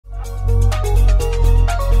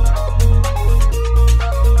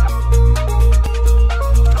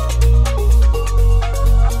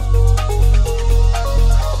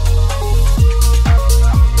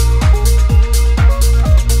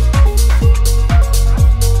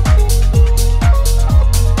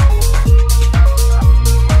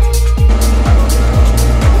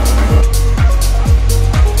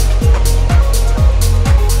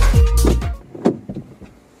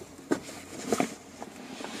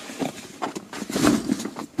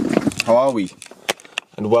how are we?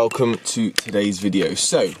 And welcome to today's video.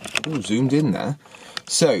 So, zoomed in there.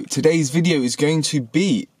 So, today's video is going to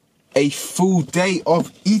be a full day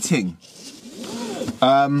of eating.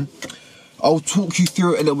 I'll talk you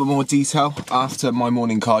through it in a little bit more detail after my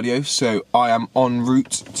morning cardio. So, I am en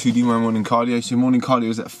route to do my morning cardio. So, morning cardio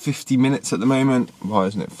is at 50 minutes at the moment. Why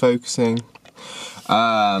isn't it focusing?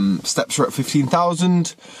 Steps are at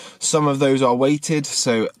 15,000. Some of those are weighted,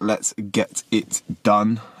 so let's get it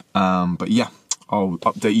done. But yeah, I'll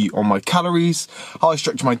update you on my calories, how I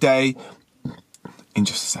structure my day in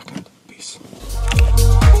just a second. Peace.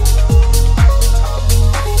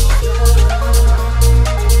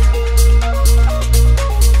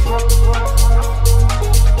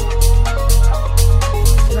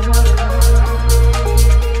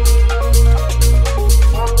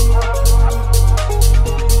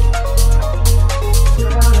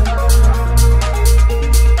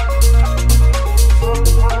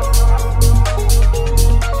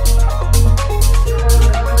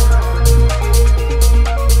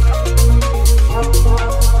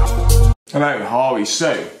 Hello, how are we?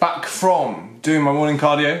 So, back from doing my morning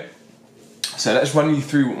cardio. So let's run you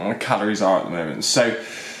through what my calories are at the moment. So,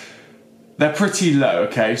 they're pretty low,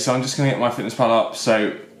 okay? So I'm just gonna get my fitness pal up.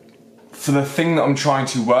 So, for the thing that I'm trying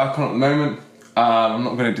to work on at the moment, I'm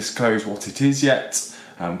not gonna disclose what it is yet,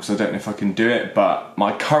 because I don't know if I can do it, but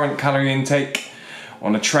my current calorie intake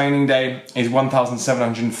on a training day is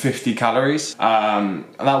 1,750 calories. And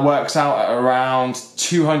that works out at around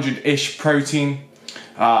 200-ish protein,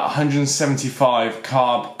 175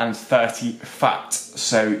 carb and 30 fat.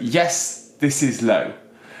 So yes, this is low.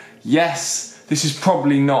 Yes, this is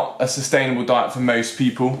probably not a sustainable diet for most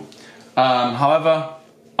people. However,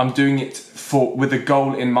 I'm doing it with a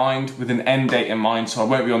goal in mind, with an end date in mind, so I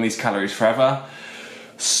won't be on these calories forever.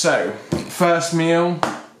 So, first meal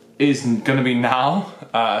is gonna be now.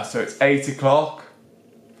 So it's 8 o'clock,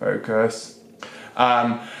 focus.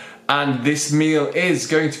 And this meal is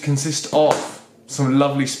going to consist of some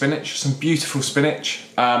lovely spinach, some beautiful spinach,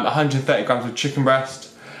 130 grams of chicken breast,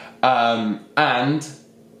 and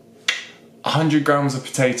 100 grams of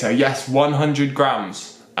potato. Yes, 100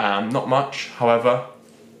 grams. Not much, however,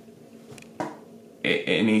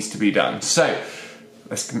 it needs to be done. So,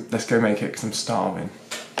 let's go make it because I'm starving.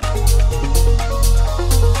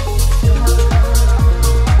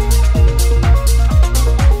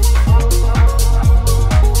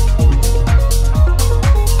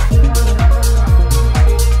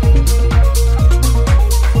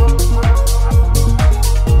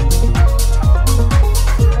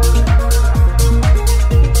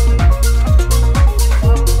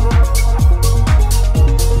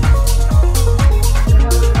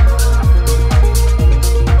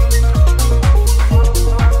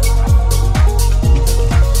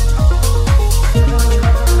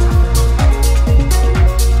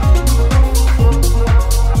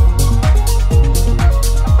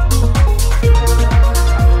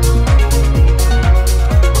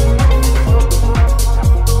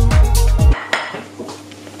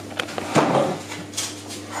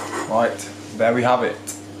 Right, there we have it.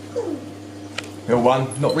 Meal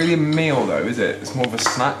one. Not really a meal though, is it? It's more of a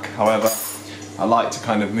snack. However, I like to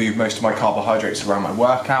kind of move most of my carbohydrates around my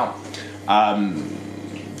workout,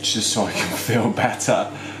 just so I can feel better.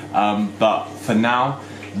 But for now,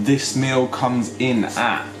 this meal comes in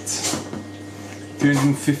at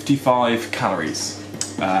 355 calories.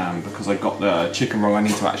 Because I got the chicken roll, I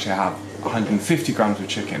need to actually have 150 grams of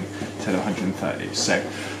chicken instead of 130. So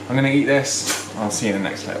I'm gonna eat this. I'll see you in the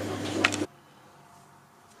next clip.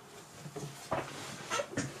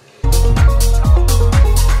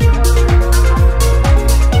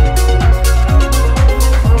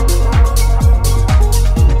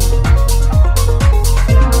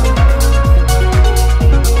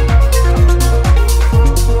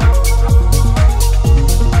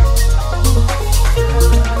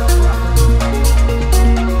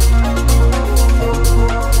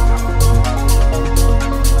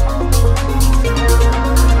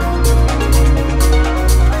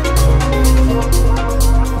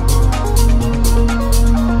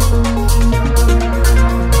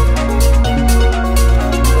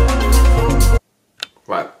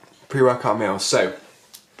 Pre-workout meal. So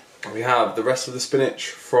we have the rest of the spinach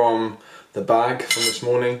from the bag from this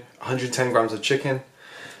morning, 110 grams of chicken,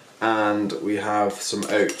 and we have some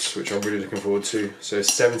oats, which I'm really looking forward to. So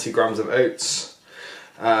 70 grams of oats,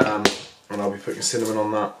 and I'll be putting cinnamon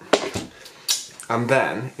on that. And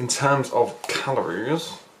then in terms of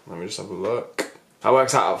calories, let me just have a look. That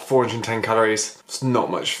works out at 410 calories. It's not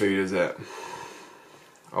much food, is it?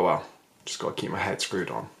 Oh well, just gotta keep my head screwed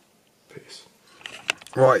on. Peace.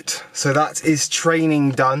 Right, so that is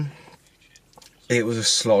training done. It was a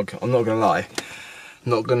slog, I'm not gonna lie.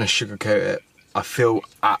 I'm not gonna sugarcoat it. I feel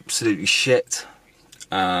absolutely shit.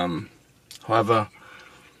 However,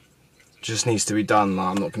 just needs to be done.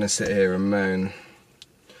 I'm not gonna sit here and moan,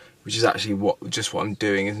 which is actually just what I'm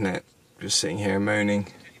doing, isn't it? Just sitting here and moaning.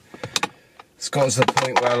 It's gotten to the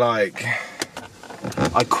point where like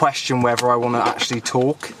I question whether I want to actually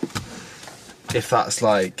talk, if that's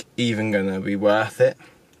like even gonna be worth it,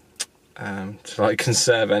 to like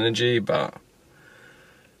conserve energy. But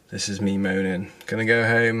this is me moaning. Gonna go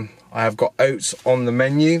home. I have got oats on the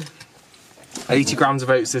menu, 80 grams of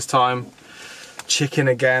oats this time, chicken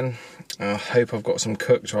again. I hope I've got some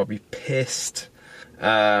cooked or I'll be pissed.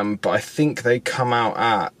 But I think they come out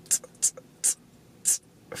at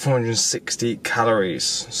 460 calories.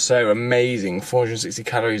 So amazing, 460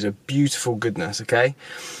 calories of beautiful goodness, okay?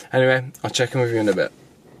 Anyway, I'll check in with you in a bit.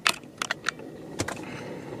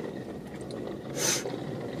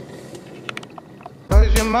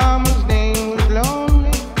 Cause your mama's name was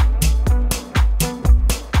lonely,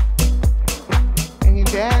 and your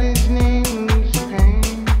daddy's name was pain.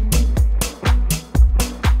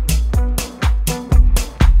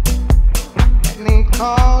 And they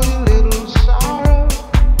call you little sorrow,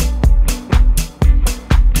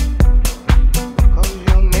 cause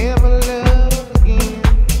you'll never love again.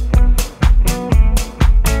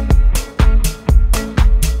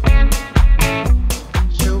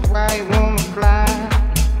 So why you wanna fly?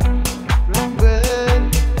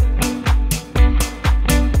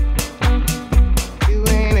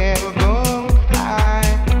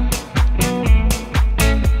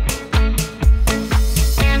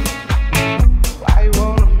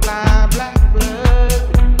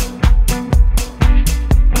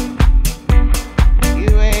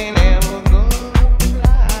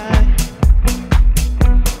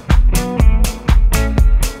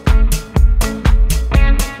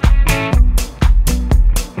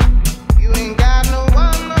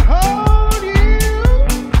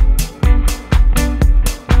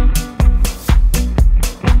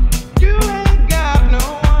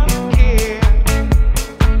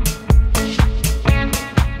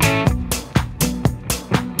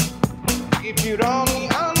 If you'd only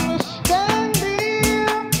understand it,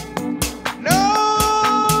 nobody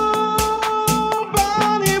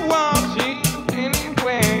wants you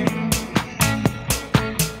anyway.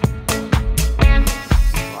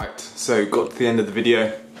 Right, so got to the end of the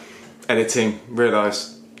video, editing,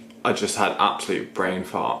 realised I just had absolute brain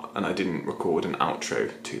fart and I didn't record an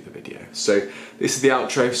outro to the video. So this is the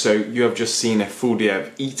outro. So you have just seen a full day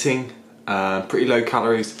of eating, pretty low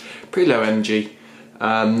calories, pretty low energy.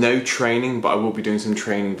 No training, but I will be doing some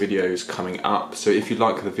training videos coming up. So if you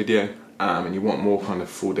like the video and you want more kind of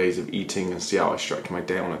full days of eating and see how I structure my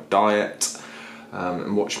day on a diet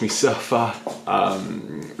and watch me suffer,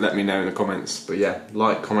 let me know in the comments. But yeah,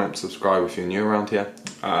 like, comment, subscribe if you're new around here,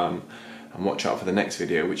 and watch out for the next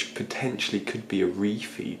video, which potentially could be a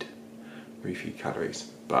refeed calories,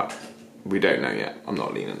 but we don't know yet. I'm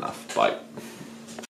not lean enough. Bye.